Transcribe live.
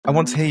I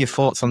want to hear your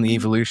thoughts on the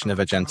evolution of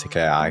Agentic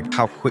AI,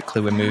 how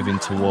quickly we're moving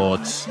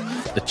towards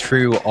the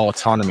true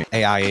autonomy.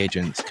 AI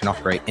agents can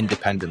operate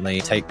independently,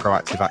 take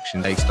proactive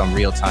action based on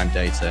real-time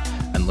data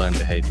and learn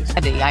behaviors.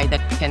 The AI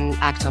that can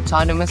act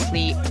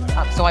autonomously.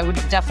 So I would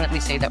definitely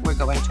say that we're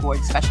going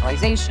towards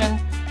specialization,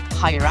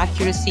 higher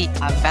accuracy,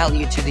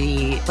 value to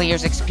the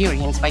player's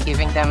experience by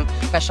giving them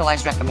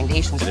specialized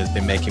recommendations. It has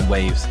been making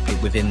waves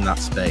within that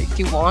space. If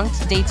you want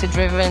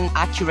data-driven,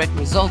 accurate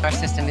result, our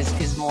system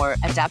is more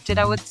adapted,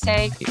 I would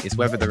say. It's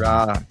whether there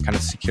are kind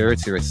of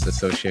security risks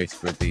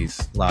associated with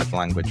these large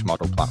language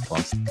model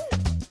platforms.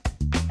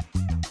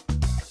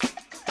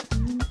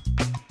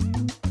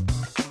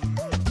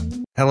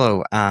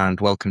 Hello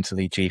and welcome to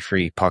the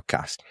G3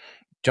 podcast.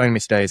 Joining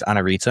me today is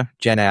Ana Rita,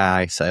 Gen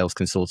AI sales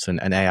consultant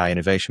and AI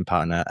innovation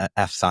partner at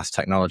FSAS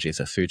Technologies,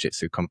 a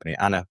Fujitsu company.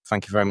 Ana,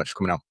 thank you very much for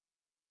coming on.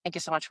 Thank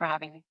you so much for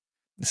having me.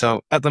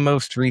 So at the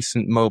most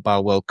recent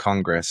Mobile World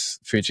Congress,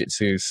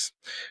 Fujitsu's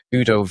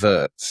Udo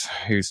Wirtz,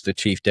 who's the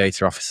chief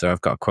data officer,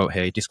 I've got a quote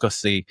here, he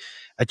discussed the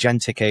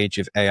agentic age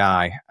of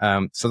AI.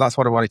 So that's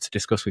what I wanted to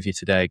discuss with you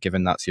today,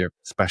 given that's your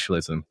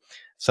specialism.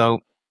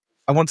 So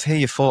I want to hear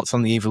your thoughts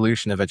on the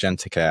evolution of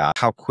agentic AI,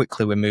 how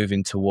quickly we're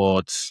moving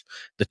towards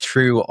the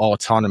true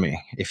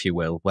autonomy, if you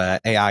will, where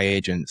AI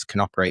agents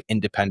can operate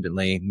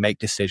independently, make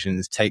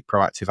decisions, take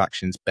proactive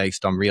actions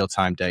based on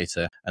real-time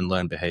data and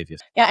learn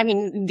behaviors. Yeah, I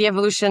mean, the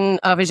evolution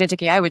of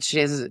agentic AI, which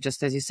is,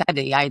 just as you said,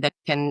 the AI that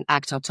can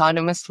act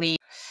autonomously.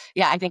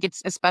 Yeah, I think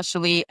it's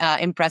especially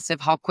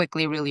impressive how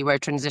quickly really we're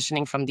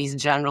transitioning from these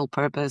general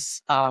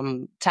purpose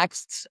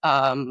text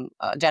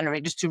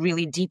generators to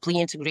really deeply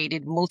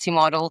integrated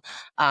multimodal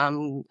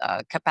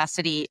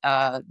capacity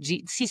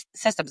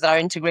systems that are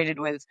integrated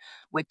with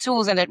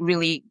tools and that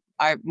really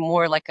are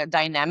more like a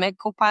dynamic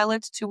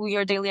co-pilot to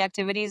your daily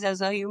activities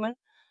as a human.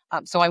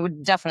 So I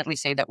would definitely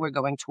say that we're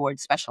going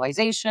towards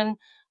specialization,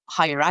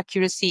 higher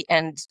accuracy,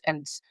 and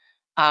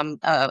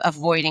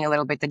avoiding a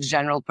little bit the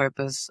general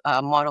purpose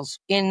models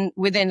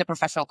within the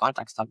professional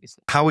context,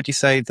 obviously. How would you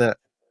say that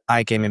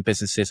iGaming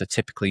businesses are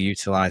typically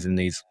utilizing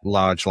these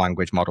large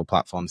language model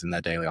platforms in their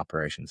daily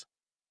operations?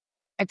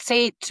 I'd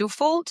say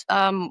twofold,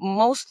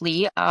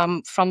 mostly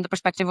from the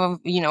perspective of,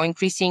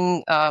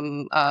 increasing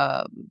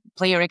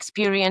player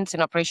experience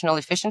and operational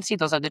efficiency.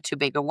 Those are the two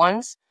bigger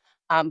ones.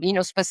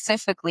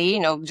 Specifically,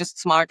 just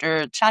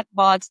smarter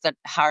chatbots that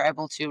are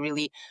able to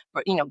really,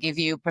 give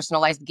you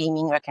personalized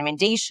gaming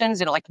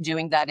recommendations, like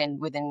doing that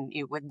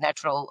with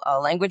natural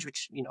language,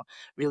 which,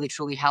 really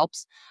truly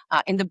helps.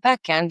 In the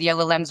back end, the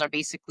LLMs are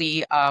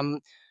basically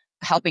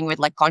helping with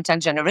like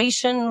content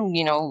generation,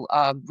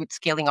 with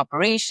scaling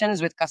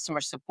operations, with customer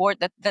support.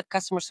 That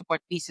customer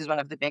support piece is one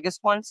of the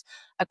biggest ones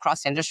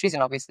across industries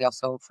and obviously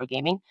also for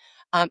gaming.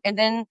 And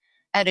then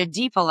at a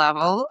deeper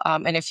level,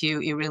 and if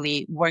you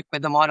really work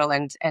with the model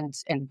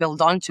and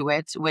build onto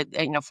it with,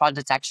 fraud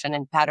detection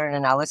and pattern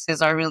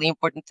analysis are really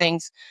important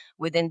things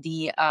within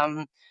the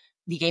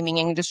gaming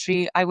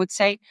industry, I would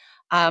say.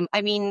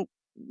 I mean,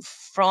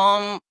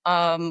 from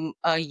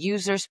a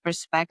user's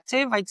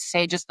perspective, I'd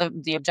say just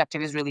the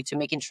objective is really to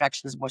make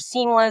interactions more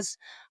seamless,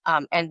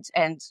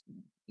 and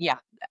yeah,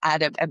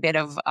 add a bit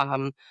of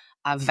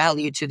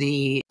value to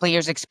the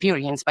player's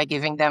experience by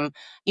giving them,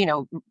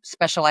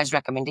 specialized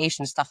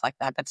recommendations, stuff like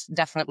that. That's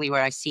definitely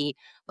where I see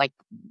like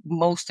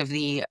most of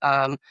the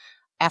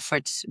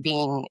efforts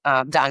being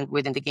done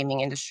within the gaming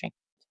industry.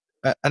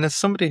 And as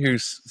somebody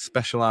who's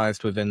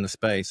specialized within the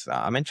space,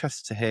 I'm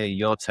interested to hear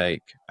your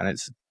take, and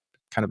it's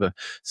kind of a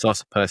source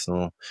of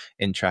personal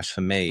interest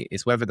for me,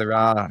 is whether there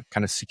are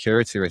kind of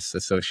security risks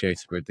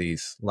associated with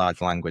these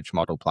large language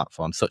model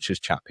platforms, such as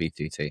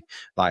ChatGPT,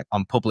 like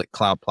on public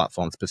cloud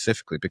platforms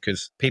specifically,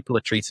 because people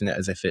are treating it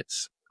as if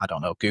it's, I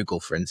don't know,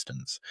 Google, for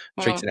instance,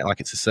 treating it like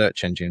it's a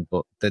search engine,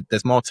 but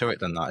there's more to it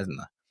than that, isn't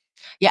there?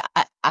 Yeah,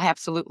 I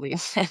absolutely.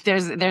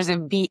 There's a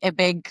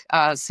big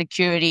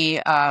security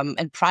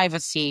and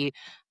privacy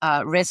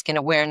risk and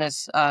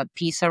awareness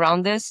piece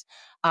around this.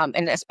 I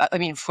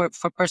mean, for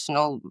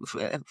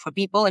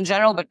people in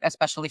general, but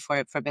especially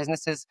for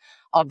businesses,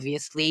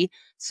 obviously.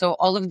 So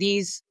all of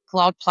these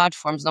cloud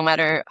platforms, no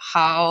matter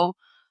how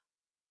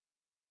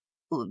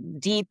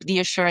deep the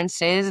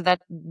assurance is that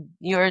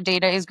your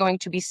data is going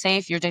to be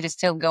safe, your data is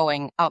still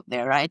going out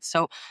there, right?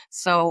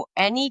 So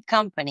any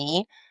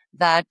company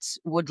that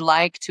would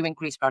like to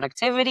increase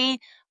productivity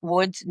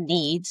would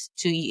need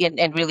to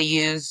and really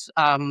use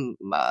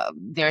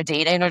their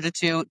data in order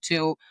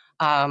to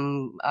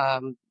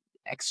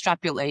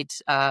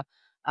extrapolate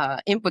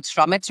inputs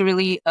from it to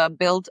really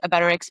build a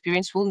better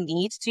experience. Will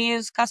need to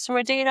use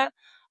customer data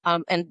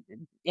and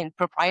in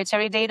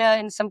proprietary data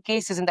in some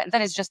cases, and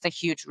that is just a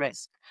huge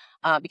risk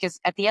because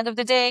at the end of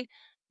the day,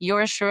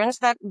 your assurance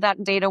that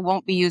that data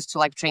won't be used to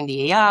like train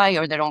the AI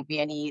or there won't be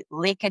any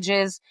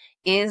leakages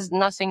is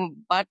nothing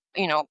but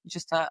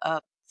just a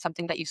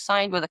something that you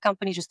signed with a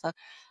company, just a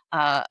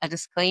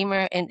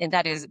disclaimer, and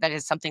that is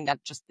something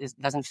that just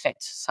doesn't fit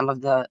some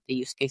of the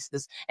use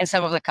cases and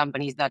some of the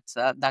companies that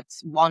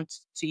want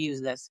to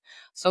use this.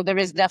 So there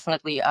is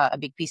definitely a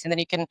big piece. And then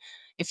you can,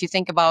 if you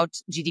think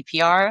about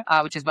GDPR,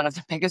 which is one of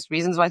the biggest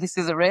reasons why this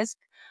is a risk,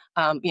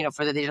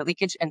 for the data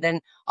leakage. And then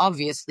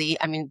obviously,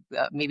 I mean,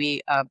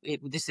 maybe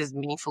this is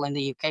meaningful in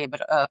the UK,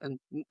 but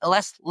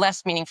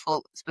less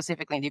meaningful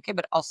specifically in the UK,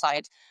 but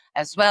outside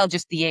as well,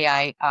 just the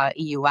AI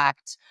EU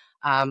Act.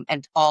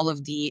 And all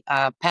of the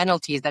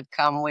penalties that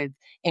come with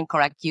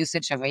incorrect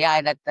usage of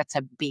AI, that's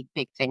a big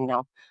thing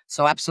now.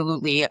 So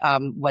absolutely,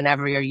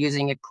 whenever you're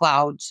using a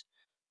cloud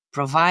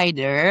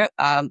provider,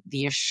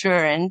 the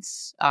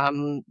assurance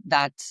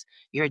that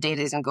your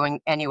data isn't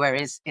going anywhere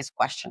is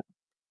questioned.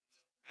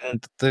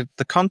 And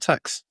the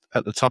context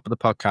at the top of the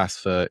podcast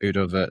for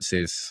Udo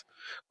Wirtz's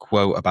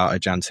quote about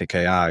agentic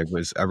AI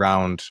was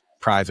around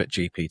private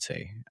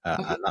GPT.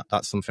 And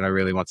that's something I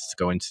really wanted to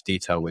go into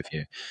detail with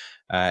you.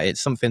 It's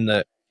something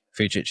that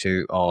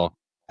Fujitsu, or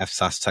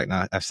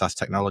FSAS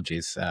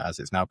Technologies, as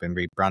it's now been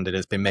rebranded,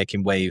 has been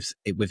making waves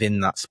within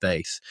that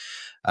space.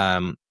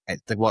 What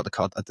they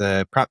call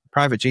the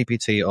private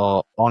GPT,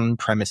 or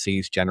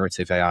on-premises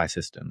generative AI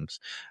systems.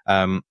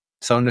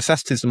 So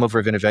necessity is the mother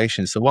of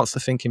innovation. So what's the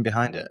thinking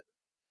behind it?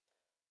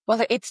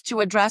 Well, it's to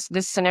address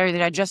this scenario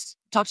that I just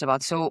talked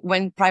about. So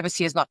when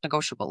privacy is not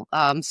negotiable,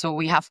 so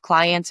we have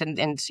clients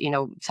and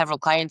several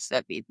clients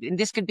that and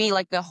this could be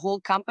like the whole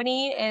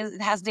company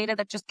has data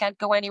that just can't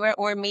go anywhere,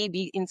 or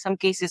maybe in some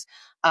cases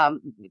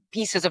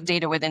pieces of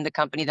data within the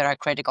company that are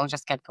critical and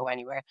just can't go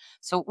anywhere.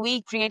 So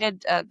we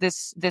created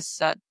this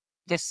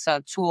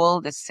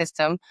tool, this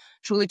system,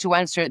 truly to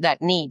answer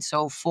that need.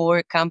 So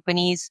for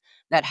companies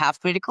that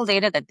have critical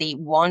data that they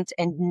want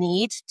and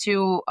need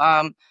to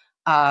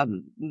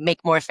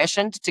make more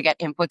efficient to get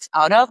inputs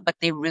out of, but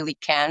they really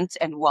can't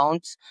and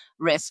won't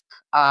risk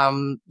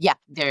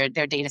their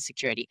data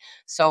security.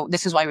 So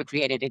this is why we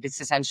created it.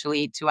 It's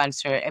essentially to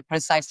answer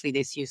precisely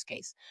this use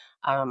case.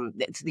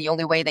 It's the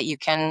only way that you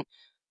can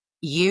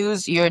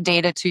use your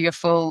data to your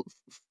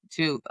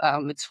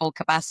its full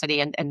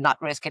capacity and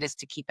not risk it is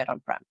to keep it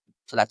on-prem.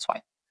 So that's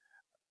why.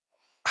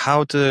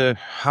 How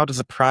does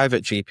a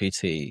private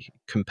GPT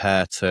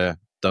compare to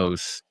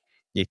those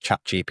your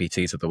chat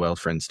GPTs of the world,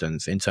 for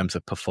instance, in terms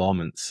of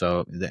performance?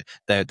 So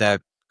they're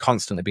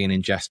constantly being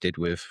ingested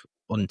with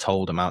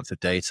untold amounts of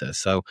data.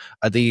 So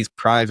are these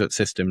private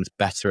systems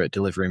better at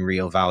delivering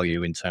real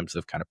value in terms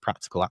of kind of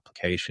practical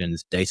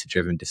applications,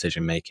 data-driven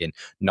decision making,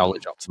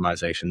 knowledge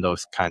optimization,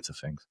 those kinds of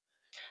things?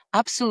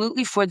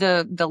 Absolutely, for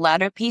the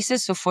latter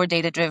pieces, so for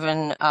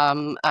data-driven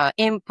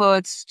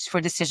inputs, for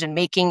decision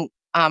making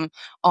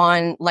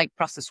on like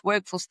process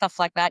workflow, stuff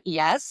like that,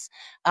 yes.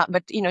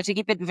 But to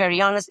keep it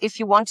very honest, if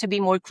you want to be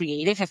more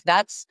creative, if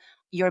that's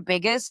your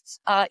biggest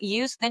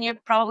use, then you're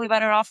probably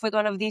better off with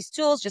one of these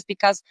tools, just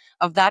because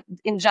of that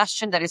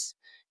ingestion that is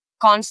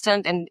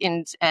constant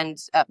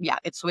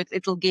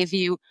it'll give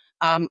you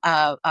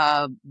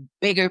a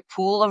bigger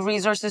pool of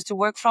resources to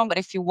work from. But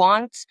if you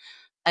want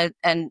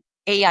an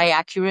AI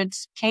accurate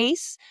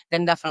case,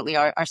 then definitely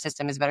our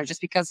system is better,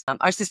 just because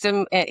our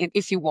system,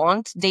 if you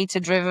want data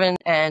driven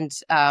and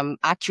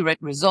accurate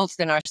results,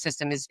 then our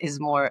system is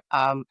more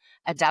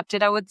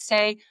adapted, I would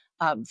say.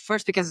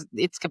 First, because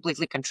it's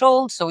completely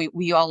controlled. So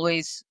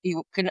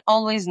you can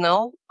always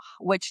know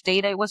which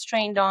data it was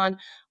trained on,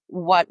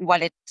 what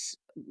it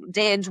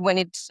did when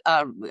it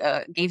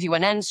gave you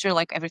an answer,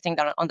 like everything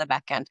that on the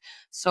back end.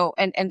 So,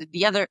 and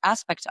the other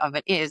aspect of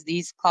it is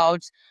these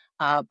cloud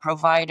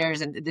providers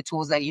and the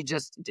tools that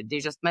they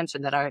just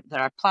mentioned that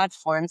are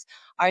platforms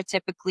are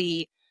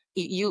typically,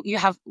 you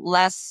have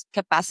less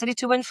capacity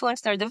to influence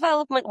their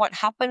development, what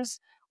happens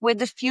with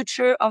the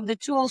future of the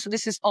tool. So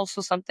this is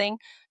also something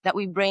that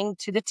we bring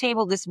to the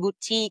table, this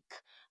boutique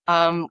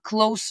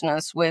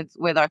closeness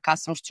with our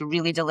customers to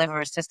really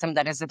deliver a system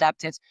that is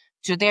adapted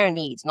to their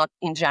needs, not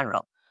in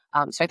general.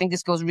 So I think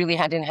this goes really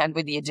hand in hand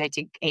with the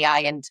agentic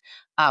AI and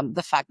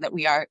the fact that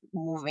we are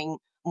moving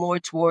more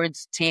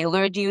towards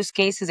tailored use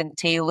cases and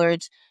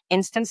tailored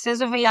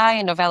instances of AI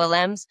and of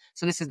LLMs.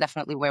 So this is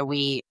definitely where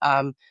we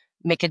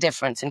make a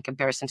difference in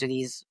comparison to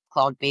these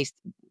cloud-based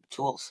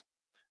tools.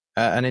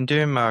 And in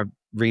doing my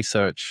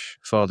research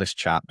for this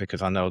chat,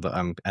 because I know that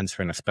I'm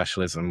entering a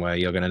specialism where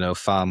you're going to know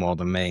far more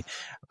than me,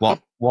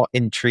 what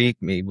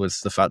intrigued me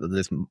was the fact that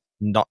there's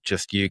not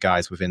just you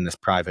guys within this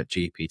private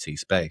GPT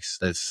space.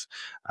 There's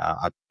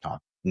I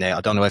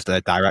don't know if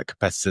they're direct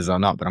competitors or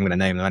not, but I'm going to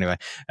name them anyway.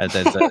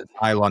 There's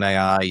Pylon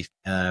AI,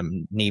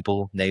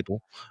 Nebel,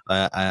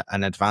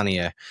 and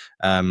Advania,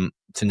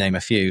 to name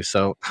a few.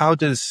 So how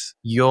does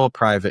your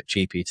private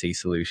GPT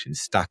solution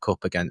stack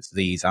up against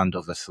these and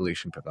other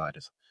solution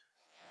providers?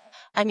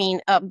 I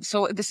mean,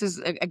 so this is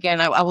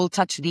again, I will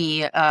touch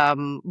the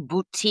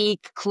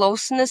boutique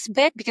closeness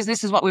bit because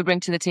this is what we bring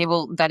to the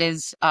table. That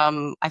is,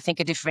 I think,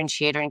 a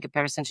differentiator in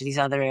comparison to these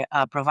other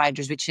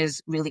providers, which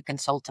is really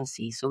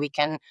consultancy. So we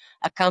can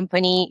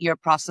accompany your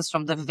process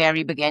from the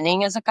very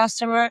beginning as a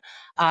customer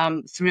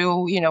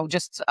through,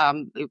 just a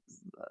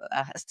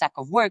stack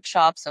of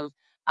workshops of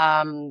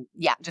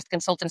just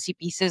consultancy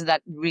pieces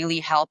that really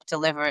help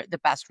deliver the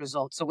best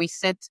results. So we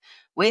sit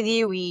with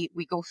you,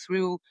 we go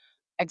through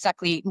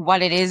exactly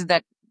what it is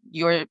that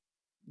you're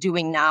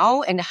doing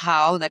now and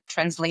how that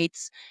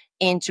translates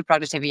into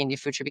productivity in the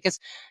future, because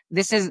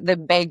this is the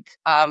big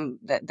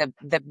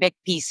the big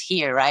piece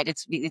here, right?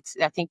 It's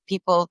I think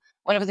people,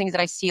 one of the things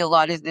that I see a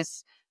lot is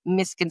this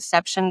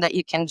misconception that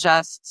you can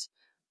just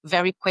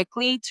very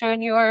quickly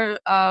turn your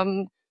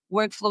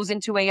workflows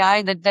into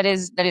AI. That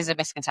is a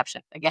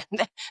misconception. Again,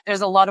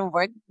 there's a lot of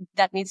work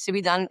that needs to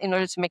be done in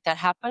order to make that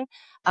happen.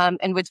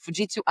 And with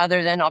Fujitsu,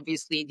 other than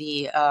obviously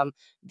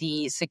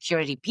the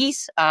security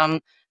piece,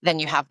 then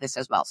you have this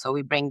as well. So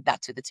we bring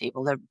that to the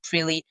table. They're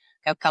really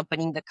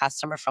accompanying the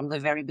customer from the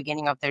very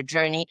beginning of their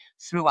journey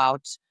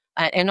throughout.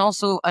 And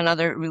also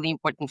another really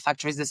important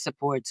factor is the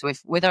support. So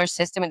if with our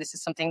system, and this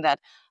is something that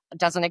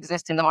doesn't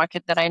exist in the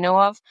market that I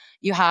know of,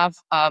 you have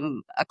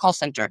a call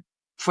center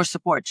for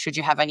support should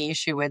you have any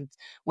issue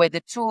with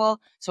the tool.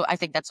 So I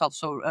think that's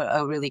also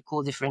a really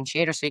cool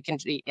differentiator. So you can,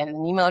 and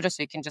an email address,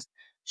 so you can just,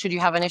 should you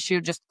have an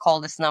issue, just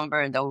call this number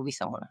and there will be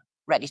someone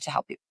ready to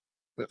help you.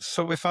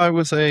 So if I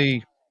was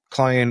a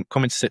client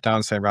coming to sit down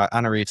and say, right,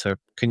 Ana Rita,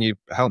 can you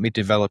help me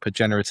develop a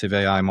generative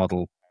AI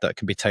model that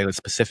can be tailored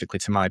specifically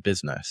to my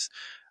business?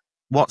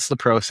 What's the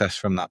process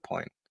from that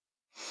point?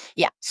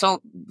 Yeah.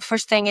 So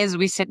first thing is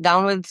we sit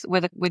down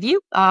with you.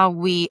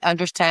 We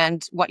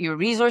understand what your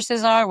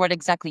resources are, what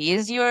exactly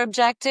is your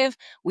objective.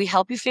 We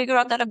help you figure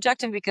out that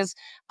objective because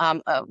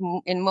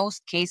in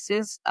most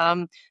cases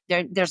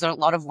there's a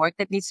lot of work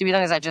that needs to be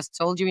done, as I just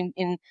told you,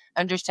 in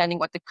understanding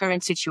what the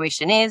current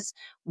situation is,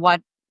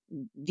 what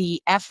the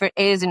effort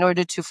is in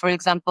order to, for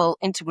example,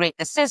 integrate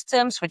the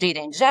systems for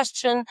data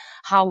ingestion,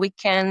 how we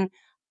can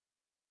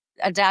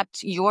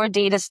adapt your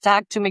data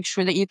stack to make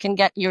sure that you can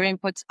get your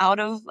inputs out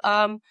of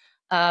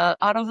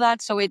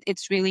that. So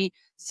it's really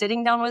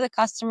sitting down with a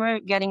customer,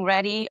 getting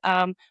ready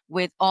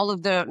with all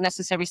of the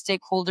necessary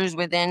stakeholders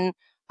within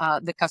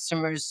the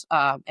customer's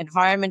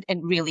environment,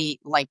 and really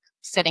like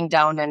sitting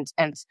down and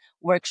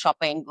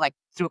workshopping like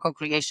through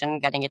co-creation,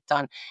 getting it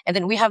done. And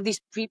then we have these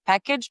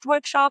pre-packaged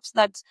workshops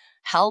that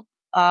help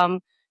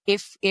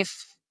if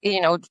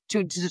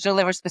to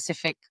deliver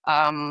specific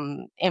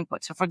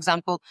input. So for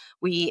example,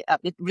 we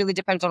it really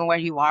depends on where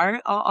you are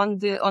on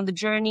the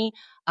journey.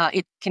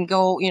 It can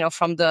go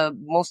from the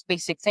most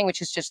basic thing,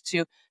 which is just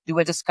to do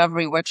a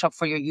discovery workshop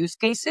for your use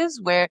cases,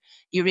 where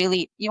you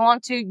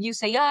want to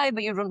use AI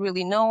but you don't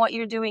really know what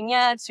you're doing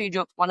yet, so you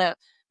just want to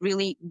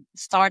really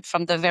start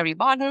from the very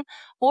bottom.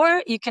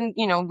 Or you can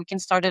we can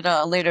start at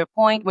a later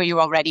point where you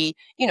already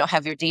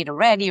have your data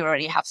ready, you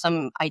already have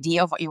some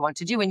idea of what you want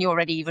to do, and you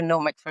already even know,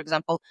 like for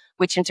example,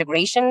 which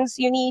integrations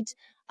you need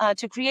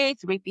to create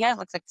through APIs.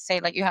 Like say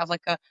like you have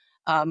like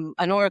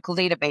an Oracle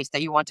database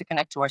that you want to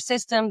connect to our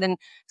system. Then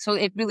so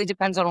it really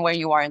depends on where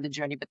you are in the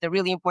journey. But the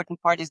really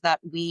important part is that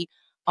we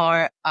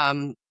are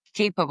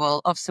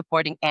capable of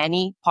supporting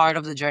any part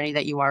of the journey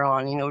that you are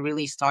on.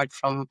 Really start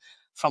from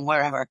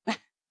wherever.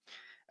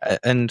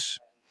 And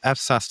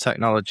FSAS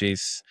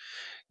Technologies,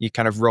 you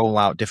kind of roll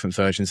out different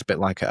versions, a bit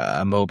like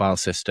a mobile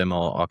system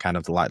or kind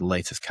of like the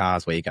latest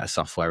cars where you get a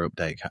software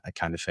update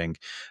kind of thing.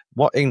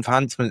 What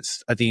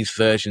enhancements are these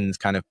versions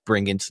kind of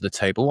bring into the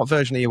table? What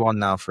version are you on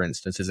now, for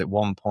instance? Is it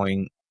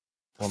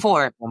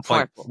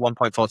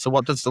 1.4? So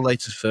what does the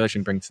latest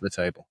version bring to the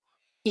table?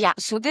 Yeah,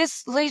 so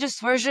this latest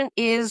version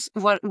is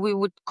what we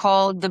would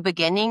call the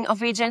beginning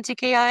of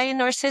agentic AI in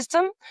our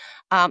system.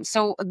 And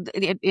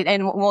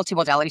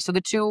multimodality. So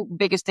the two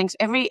biggest things,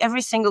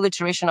 every single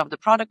iteration of the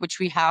product, which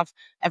we have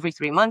every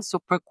 3 months. So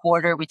per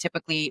quarter, we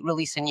typically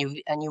release a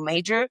new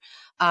major.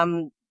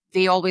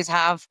 They always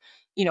have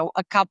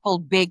a couple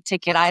big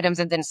ticket items,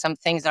 and then some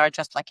things that are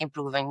just like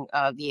improving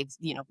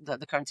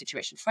the current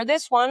situation. For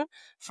this one,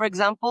 for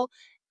example,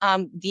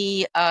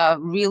 the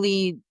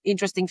really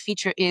interesting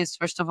feature is,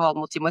 first of all,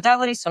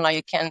 multimodality. So now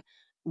you can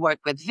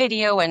work with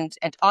video and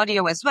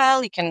audio as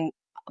well. You can,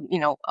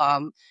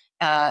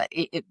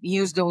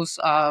 use those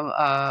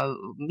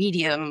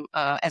medium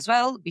as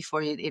well.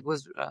 Before it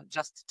was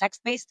just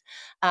text-based.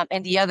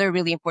 And the other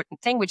really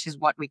important thing, which is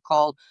what we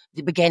call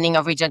the beginning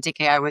of agentic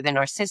AI within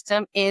our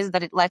system, is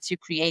that it lets you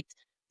create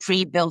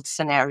pre-built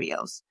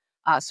scenarios.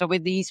 So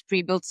with these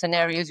pre-built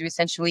scenarios, you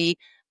essentially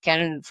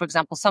can, for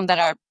example, some that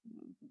are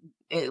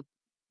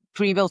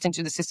pre-built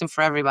into the system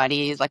for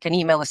everybody is like an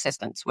email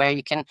assistant, where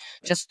you can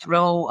just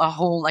throw a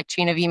whole like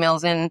chain of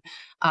emails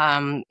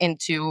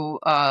into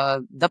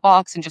the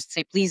box and just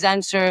say, please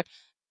answer,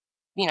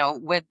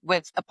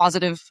 with a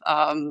positive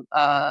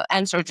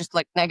answer, just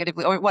like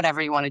negatively, or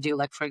whatever you want to do,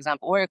 like for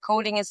example, or a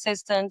coding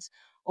assistant,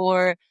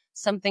 or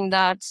Something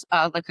that,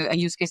 like a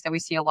use case that we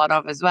see a lot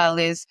of as well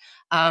is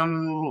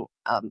a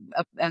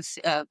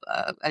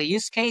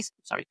use case,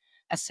 sorry,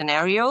 a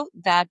scenario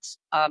that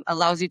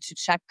allows you to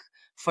check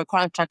for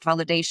contract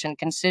validation,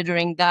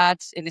 considering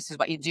that, and this is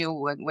what you do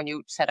when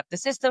you set up the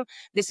system.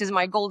 This is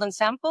my golden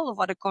sample of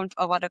what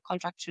a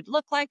contract should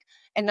look like.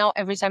 And now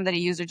every time that a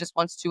user just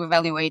wants to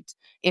evaluate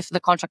if the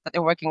contract that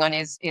they're working on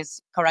is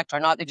correct or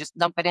not, they just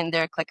dump it in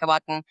there, click a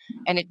button,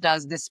 and it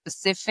does this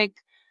specific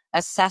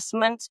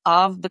assessment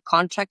of the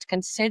contract,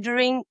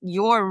 considering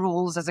your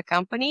rules as a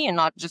company and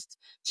not just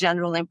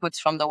general inputs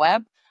from the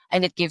web.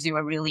 And it gives you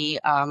a really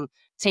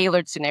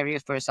tailored scenario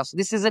for yourself. So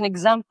this is an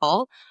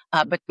example,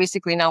 but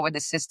basically now with the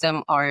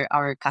system,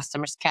 our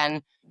customers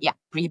can,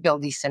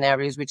 pre-build these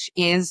scenarios, which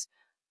is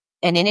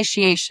an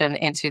initiation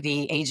into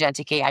the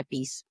agentic AI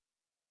piece.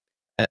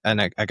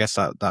 And I guess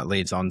that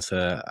leads on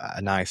to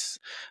a nice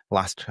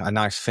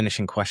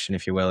finishing question,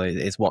 if you will,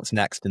 is what's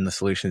next in the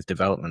solutions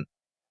development?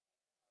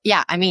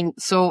 Yeah, I mean,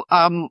 so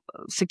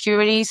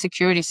security.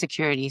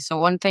 So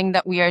one thing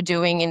that we are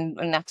doing in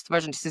the next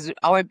version, this is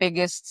our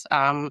biggest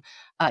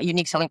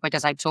unique selling point,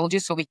 as I told you.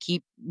 So we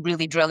keep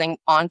really drilling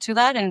onto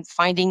that and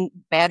finding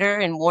better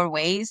and more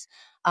ways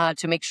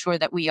to make sure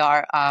that we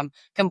are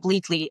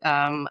completely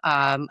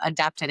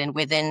adapted and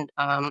within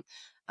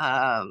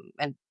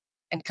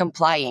and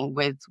complying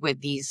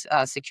with these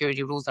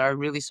security rules that are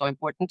really so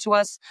important to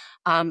us.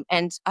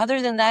 And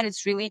other than that,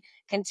 it's really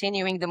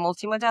continuing the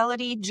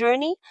multimodality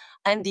journey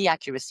and the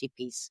accuracy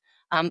piece.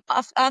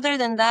 Other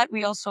than that,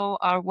 we also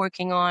are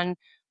working on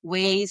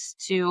ways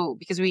to,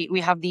 because we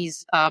have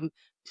these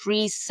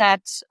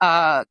preset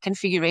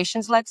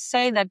configurations, let's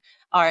say, that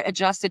are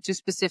adjusted to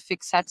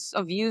specific sets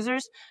of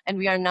users. And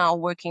we are now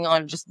working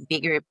on just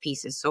bigger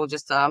pieces. So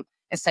just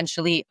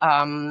essentially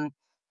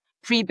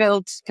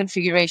pre-built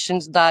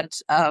configurations that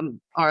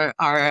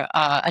are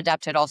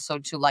adapted also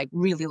to like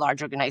really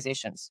large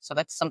organizations. So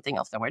that's something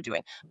else that we're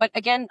doing. But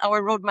again,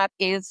 our roadmap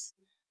is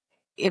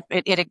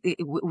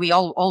we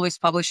always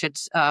publish it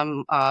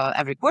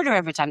every quarter,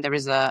 every time there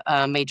is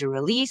a major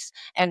release,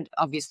 and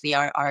obviously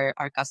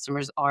our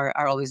customers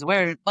are always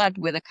aware. But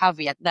with a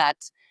caveat that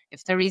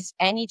if there is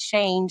any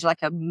change,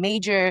 like a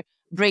major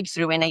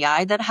breakthrough in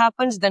AI that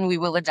happens, then we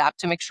will adapt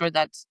to make sure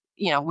that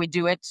we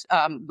do it.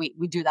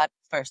 We do that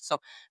first.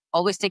 So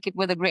always take it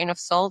with a grain of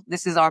salt.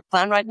 This is our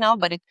plan right now,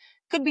 but it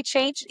could be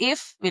changed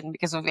if,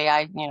 because of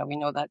AI, we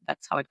know that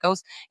that's how it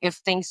goes. If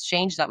things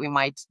change, that we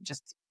might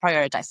just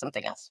prioritize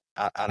something else.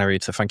 Ana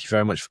Rita, thank you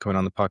very much for coming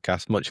on the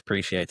podcast. Much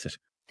appreciated.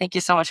 Thank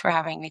you so much for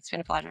having me. It's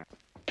been a pleasure.